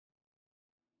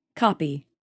Coppy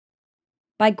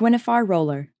by Gwenyfar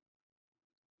Roller.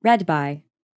 Read by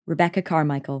Rebecca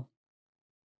Carmichael.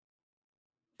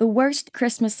 The worst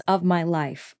Christmas of my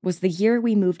life was the year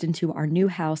we moved into our new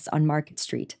house on Market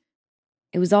Street.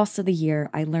 It was also the year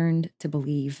I learned to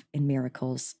believe in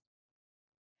miracles.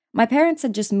 My parents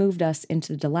had just moved us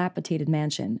into a dilapidated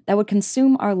mansion that would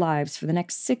consume our lives for the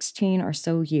next 16 or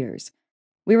so years.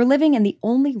 We were living in the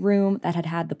only room that had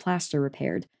had the plaster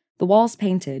repaired, the walls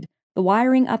painted, the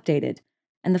wiring updated,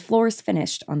 and the floors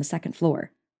finished on the second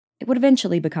floor. It would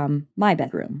eventually become my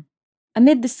bedroom.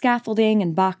 Amid the scaffolding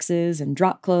and boxes and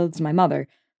drop clothes, my mother,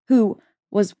 who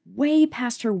was way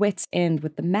past her wits' end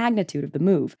with the magnitude of the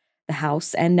move, the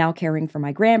house, and now caring for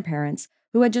my grandparents,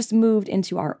 who had just moved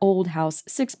into our old house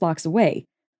 6 blocks away,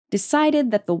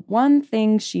 decided that the one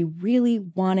thing she really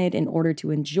wanted in order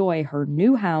to enjoy her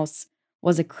new house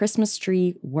was a Christmas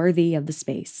tree worthy of the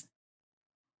space.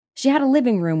 She had a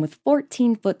living room with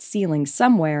 14-foot ceilings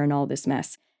somewhere in all this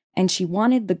mess, and she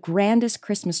wanted the grandest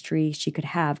Christmas tree she could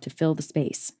have to fill the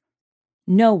space.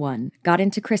 No one got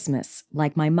into Christmas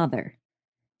like my mother.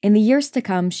 In the years to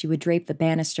come, she would drape the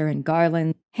banister in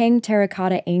garlands, hang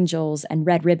terracotta angels and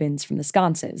red ribbons from the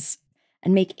sconces,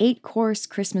 and make 8-course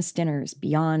Christmas dinners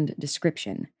beyond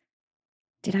description.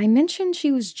 Did I mention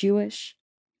she was Jewish?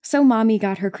 So Mommy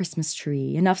got her Christmas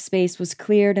tree. Enough space was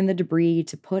cleared in the debris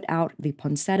to put out the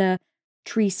poinsettia,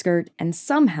 tree skirt, and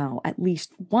somehow at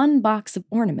least one box of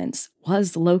ornaments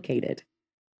was located.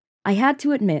 I had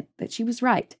to admit that she was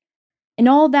right. In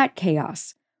all that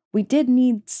chaos, we did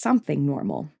need something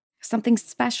normal, something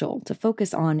special to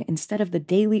focus on instead of the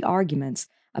daily arguments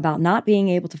about not being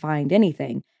able to find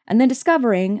anything and then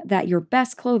discovering that your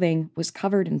best clothing was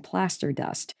covered in plaster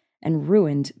dust and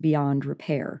ruined beyond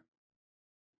repair.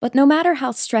 But no matter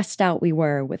how stressed out we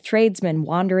were, with tradesmen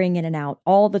wandering in and out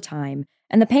all the time,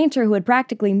 and the painter who had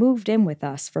practically moved in with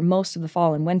us for most of the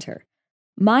fall and winter,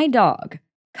 my dog,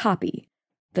 Coppy,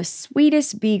 the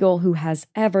sweetest beagle who has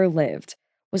ever lived,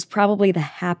 was probably the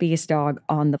happiest dog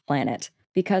on the planet,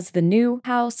 because the new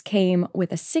house came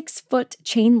with a 6-foot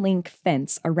chain-link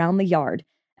fence around the yard,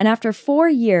 and after 4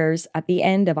 years at the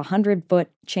end of a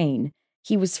 100-foot chain,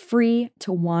 he was free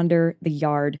to wander the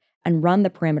yard and run the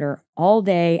perimeter all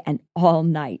day and all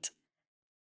night.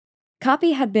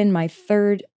 Coppy had been my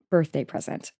 3rd birthday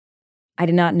present. I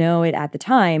did not know it at the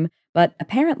time, but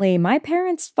apparently my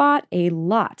parents fought a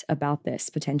lot about this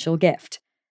potential gift.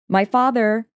 My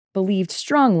father believed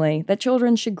strongly that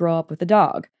children should grow up with a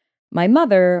dog. My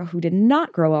mother, who did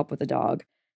not grow up with a dog,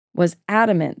 was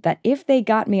adamant that if they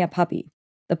got me a puppy,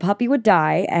 the puppy would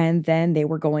die and then they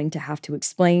were going to have to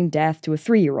explain death to a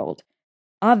 3-year-old.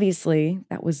 Obviously,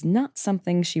 that was not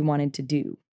something she wanted to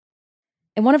do.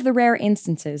 In one of the rare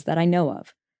instances that I know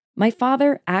of, my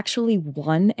father actually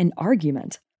won an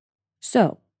argument.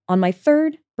 So, on my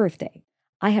 3rd birthday,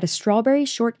 I had a strawberry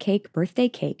shortcake birthday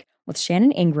cake with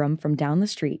Shannon Ingram from down the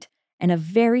street, and a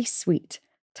very sweet,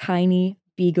 tiny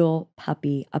beagle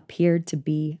puppy appeared to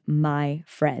be my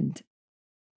friend.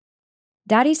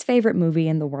 Daddy's favorite movie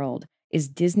in the world is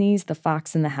Disney's The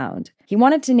Fox and the Hound. He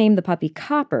wanted to name the puppy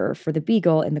Copper for the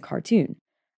beagle in the cartoon.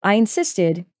 I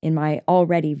insisted, in my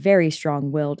already very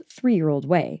strong-willed 3-year-old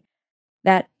way,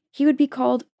 that he would be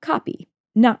called Coppy,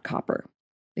 not Copper,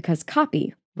 because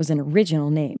Coppy was an original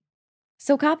name.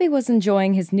 So Coppy was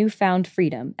enjoying his newfound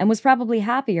freedom and was probably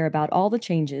happier about all the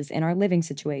changes in our living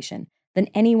situation than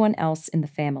anyone else in the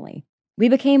family. We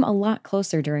became a lot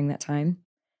closer during that time.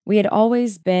 We had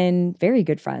always been very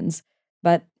good friends,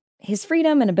 but his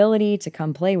freedom and ability to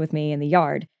come play with me in the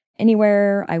yard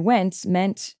anywhere I went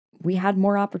meant we had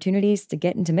more opportunities to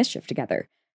get into mischief together.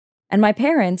 And my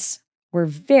parents were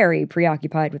very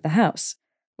preoccupied with the house,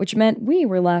 which meant we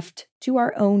were left to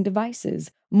our own devices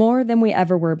more than we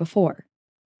ever were before.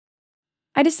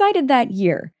 I decided that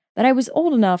year that I was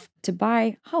old enough to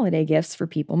buy holiday gifts for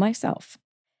people myself.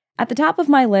 At the top of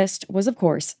my list was, of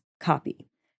course, Coppy.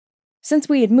 Since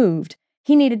we had moved,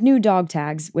 he needed new dog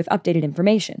tags with updated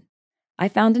information. I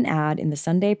found an ad in the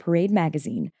Sunday Parade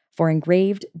magazine for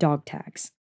engraved dog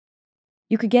tags.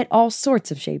 You could get all sorts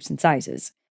of shapes and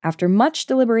sizes. After much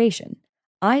deliberation,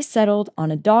 I settled on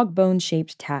a dog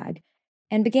bone-shaped tag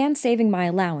and began saving my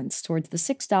allowance towards the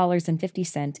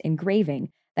 $6.50 engraving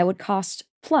that would cost,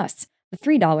 plus the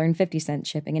 $3.50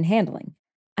 shipping and handling.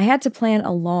 I had to plan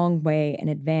a long way in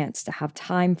advance to have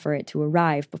time for it to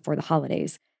arrive before the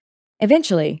holidays.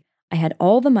 Eventually, I had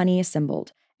all the money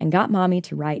assembled and got Mommy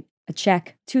to write a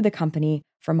check to the company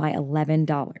for my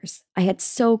 $11 I had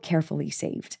so carefully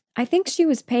saved. I think she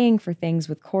was paying for things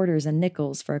with quarters and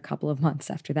nickels for a couple of months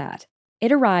after that.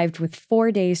 It arrived with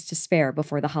 4 days to spare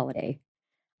before the holiday.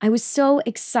 I was so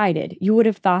excited you would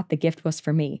have thought the gift was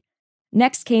for me.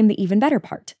 Next came the even better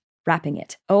part, wrapping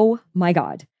it. Oh my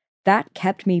God. That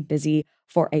kept me busy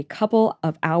for a couple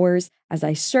of hours as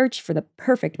I searched for the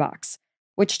perfect box,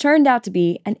 which turned out to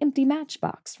be an empty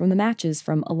matchbox from the matches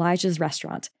from Elijah's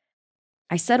restaurant.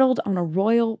 I settled on a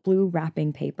royal blue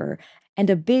wrapping paper and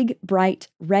a big, bright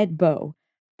red bow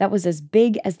that was as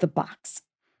big as the box.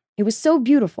 It was so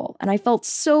beautiful, and I felt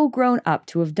so grown up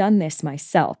to have done this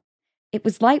myself. It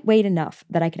was lightweight enough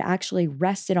that I could actually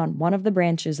rest it on one of the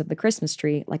branches of the Christmas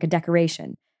tree like a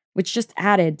decoration, which just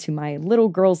added to my little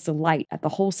girl's delight at the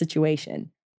whole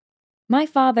situation. My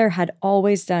father had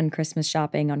always done Christmas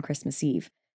shopping on Christmas Eve,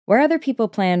 where other people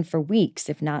planned for weeks,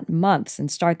 if not months, and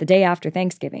start the day after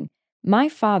Thanksgiving. My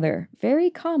father, very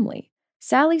calmly,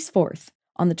 sallies forth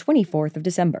on the 24th of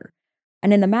December,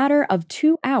 and in the matter of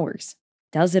 2 hours,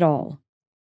 does it all.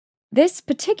 This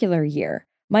particular year,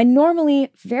 my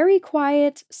normally very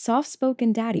quiet,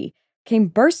 soft-spoken daddy came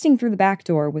bursting through the back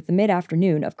door with the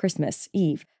mid-afternoon of Christmas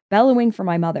Eve, bellowing for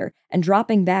my mother and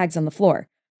dropping bags on the floor.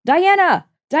 "Diana!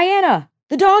 Diana!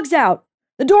 The dog's out!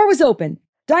 The door was open!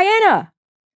 Diana!"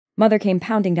 Mother came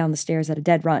pounding down the stairs at a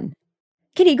dead run.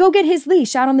 "Kitty, go get his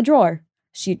leash out on the drawer,"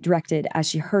 she directed as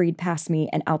she hurried past me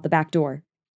and out the back door.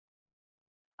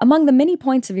 Among the many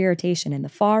points of irritation in the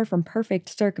far from perfect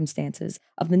circumstances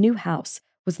of the new house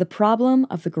was the problem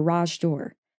of the garage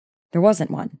door. There wasn't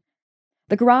one.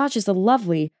 The garage is a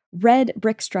lovely, red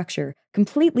brick structure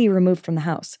completely removed from the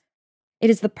house. It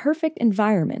is the perfect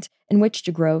environment in which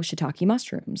to grow shiitake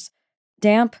mushrooms,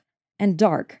 damp and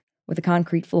dark with a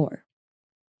concrete floor.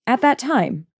 At that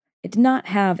time, it did not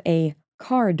have a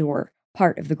car door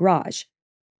part of the garage.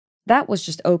 That was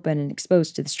just open and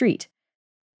exposed to the street.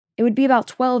 It would be about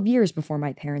 12 years before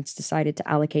my parents decided to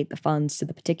allocate the funds to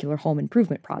the particular home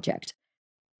improvement project.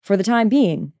 For the time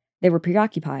being, they were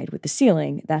preoccupied with the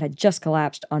ceiling that had just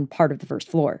collapsed on part of the first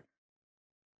floor.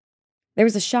 There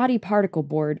was a shoddy particle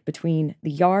board between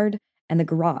the yard and the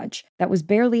garage that was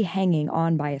barely hanging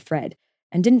on by a thread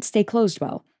and didn't stay closed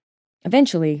well.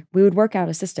 Eventually, we would work out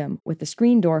a system with the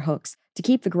screen door hooks to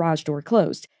keep the garage door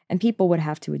closed, and people would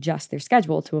have to adjust their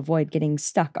schedule to avoid getting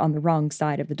stuck on the wrong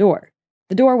side of the door.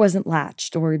 The door wasn't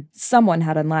latched, or someone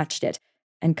had unlatched it,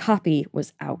 and Coppy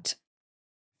was out.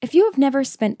 If you have never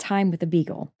spent time with a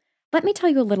beagle, let me tell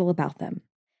you a little about them.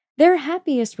 They're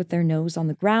happiest with their nose on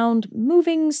the ground,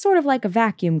 moving sort of like a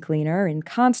vacuum cleaner in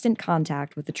constant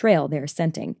contact with the trail they are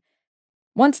scenting.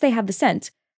 Once they have the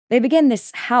scent, they begin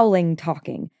this howling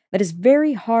talking that is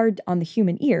very hard on the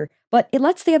human ear, but it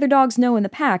lets the other dogs know in the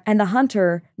pack and the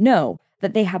hunter know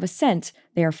that they have a scent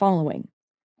they are following.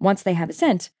 Once they have a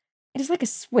scent, it is like a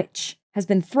switch has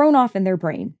been thrown off in their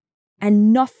brain,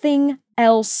 and nothing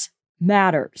else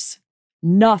matters.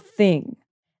 Nothing.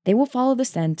 They will follow the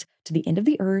scent to the end of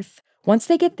the earth. Once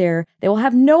they get there, they will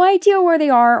have no idea where they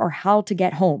are or how to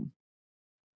get home.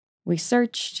 We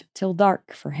searched till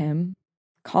dark for him,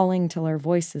 calling till our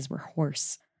voices were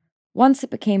hoarse. Once it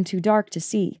became too dark to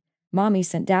see, Mommy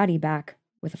sent Daddy back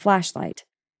with a flashlight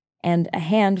and a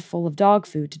handful of dog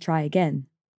food to try again.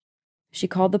 She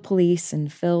called the police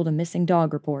and filled a missing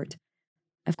dog report.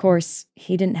 Of course,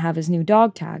 he didn't have his new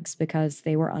dog tags because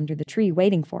they were under the tree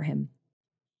waiting for him.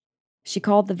 She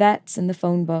called the vets in the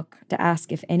phone book to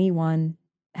ask if anyone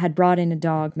had brought in a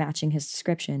dog matching his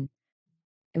description.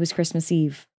 It was Christmas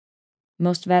Eve.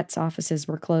 Most vets' offices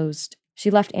were closed.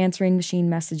 She left answering machine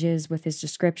messages with his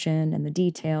description and the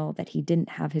detail that he didn't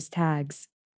have his tags.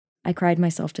 I cried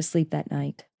myself to sleep that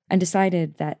night and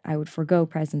decided that I would forego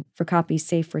presents for Coppy's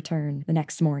safe return the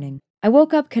next morning. I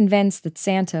woke up convinced that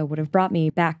Santa would have brought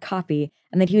me back Coppy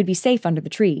and that he would be safe under the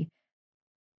tree.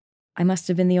 I must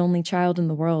have been the only child in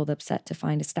the world upset to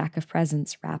find a stack of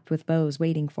presents wrapped with bows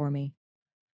waiting for me.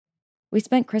 We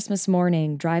spent Christmas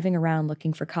morning driving around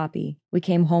looking for Coppy. We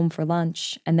came home for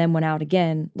lunch and then went out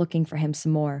again looking for him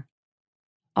some more.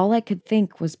 All I could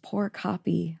think was poor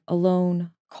Coppy,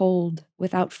 alone, cold,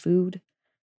 without food.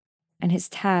 And his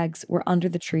tags were under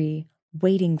the tree,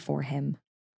 waiting for him.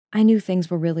 I knew things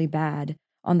were really bad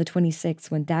on the 26th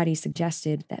when Daddy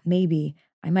suggested that maybe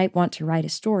I might want to write a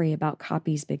story about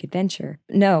Coppy's big adventure.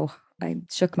 No, I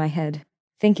shook my head,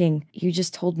 thinking, you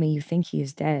just told me you think he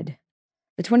is dead.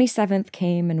 The 27th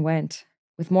came and went,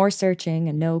 with more searching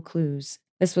and no clues.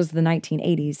 This was the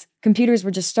 1980s. Computers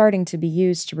were just starting to be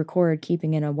used to record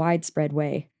keeping in a widespread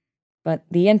way. But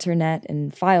the internet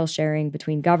and file sharing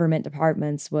between government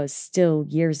departments was still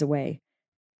years away.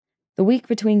 The week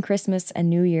between Christmas and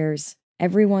New Year's,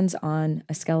 everyone's on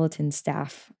a skeleton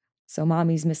staff, so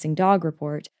Mommy's missing dog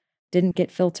report didn't get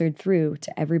filtered through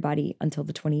to everybody until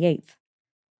the 28th.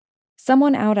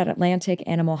 Someone out at Atlantic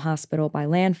Animal Hospital by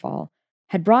landfall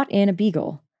had brought in a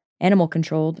beagle. Animal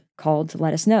Control called to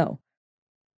let us know.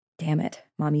 Damn it,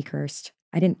 Mommy cursed.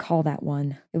 I didn't call that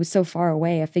one. It was so far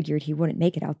away I figured he wouldn't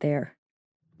make it out there.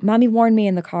 Mommy warned me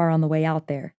in the car on the way out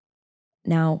there.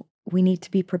 Now, we need to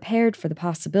be prepared for the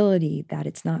possibility that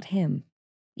it's not him.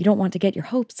 You don't want to get your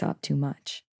hopes up too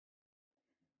much.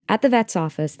 At the vet's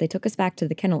office, they took us back to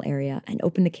the kennel area and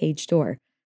opened the cage door.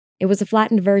 It was a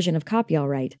flattened version of Coppy, all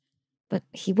right, but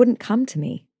he wouldn't come to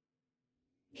me.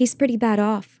 He's pretty bad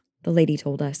off, the lady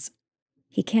told us.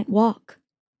 He can't walk.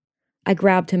 I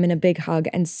grabbed him in a big hug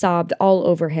and sobbed all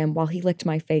over him while he licked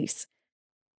my face.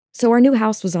 So our new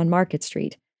house was on Market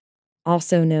Street,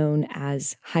 also known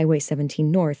as Highway 17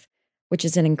 North, which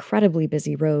is an incredibly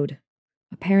busy road.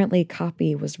 Apparently,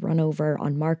 Coppy was run over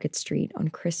on Market Street on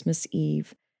Christmas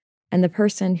Eve, and the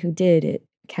person who did it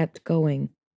kept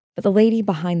going. But the lady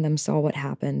behind them saw what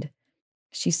happened.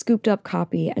 She scooped up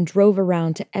Coppy and drove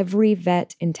around to every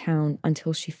vet in town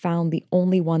until she found the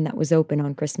only one that was open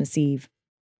on Christmas Eve.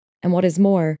 And what is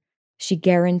more, she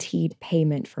guaranteed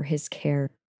payment for his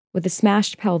care. With a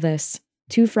smashed pelvis,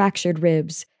 2 fractured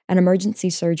ribs, and emergency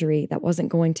surgery that wasn't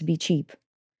going to be cheap.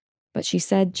 But she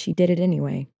said she did it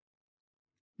anyway.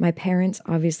 My parents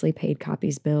obviously paid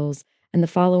Coppy's bills, and the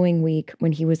following week,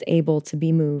 when he was able to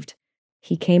be moved,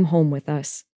 he came home with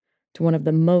us to one of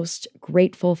the most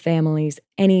grateful families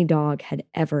any dog had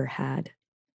ever had.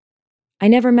 I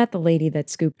never met the lady that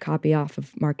scooped Coppy off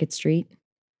of Market Street,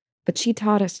 but she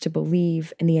taught us to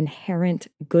believe in the inherent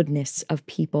goodness of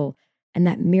people and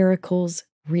that miracles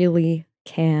really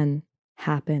can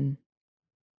happen.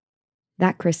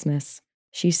 That Christmas,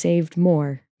 she saved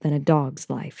more than a dog's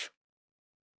life.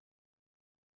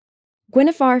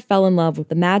 Gwenyfar fell in love with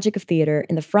the magic of theater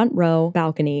in the front row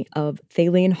balcony of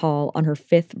Thalian Hall on her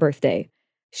 5th birthday.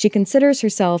 She considers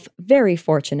herself very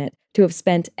fortunate to have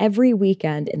spent every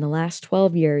weekend in the last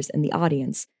 12 years in the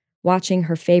audience, watching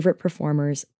her favorite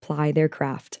performers ply their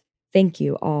craft. Thank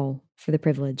you all for the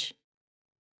privilege.